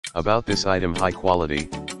About this item: high quality,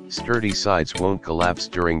 sturdy sides won't collapse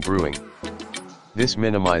during brewing. This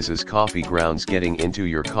minimizes coffee grounds getting into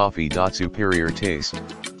your coffee. Superior taste.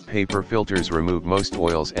 Paper filters remove most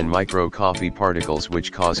oils and micro coffee particles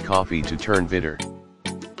which cause coffee to turn bitter.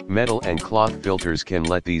 Metal and cloth filters can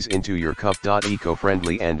let these into your cup.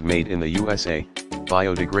 Eco-friendly and made in the USA,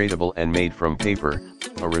 biodegradable and made from paper,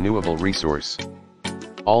 a renewable resource.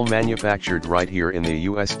 All manufactured right here in the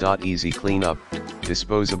US. Easy cleanup.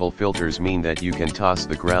 Disposable filters mean that you can toss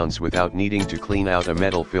the grounds without needing to clean out a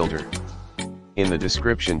metal filter. In the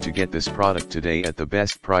description to get this product today at the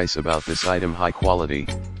best price. About this item: high quality,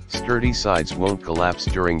 sturdy sides won't collapse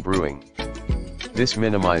during brewing. This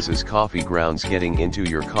minimizes coffee grounds getting into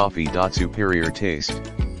your coffee. Superior taste.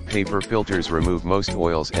 Paper filters remove most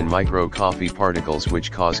oils and micro coffee particles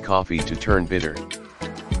which cause coffee to turn bitter.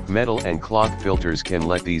 Metal and cloth filters can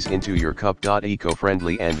let these into your cup.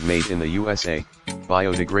 Eco-friendly and made in the USA,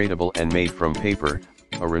 biodegradable and made from paper,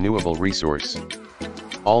 a renewable resource.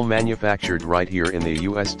 All manufactured right here in the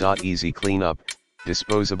US. Easy cleanup.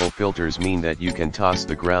 Disposable filters mean that you can toss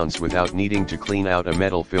the grounds without needing to clean out a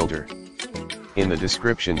metal filter. In the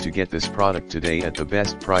description to get this product today at the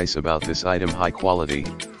best price. About this item: high quality,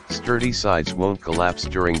 sturdy sides won't collapse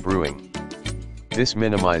during brewing. This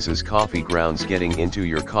minimizes coffee grounds getting into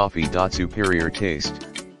your coffee. Superior taste.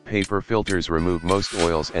 Paper filters remove most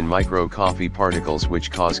oils and micro coffee particles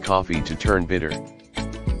which cause coffee to turn bitter.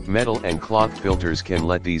 Metal and cloth filters can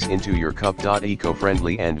let these into your cup.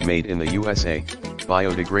 Eco-friendly and made in the USA,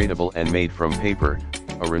 biodegradable and made from paper,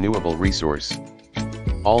 a renewable resource.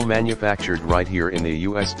 All manufactured right here in the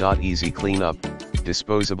US. Easy cleanup.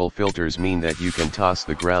 Disposable filters mean that you can toss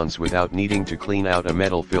the grounds without needing to clean out a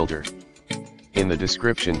metal filter. In the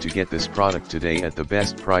description to get this product today at the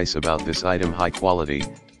best price. About this item: high quality,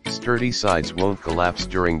 sturdy sides won't collapse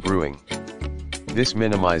during brewing. This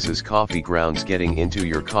minimizes coffee grounds getting into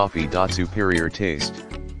your coffee. Superior taste.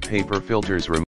 Paper filters remove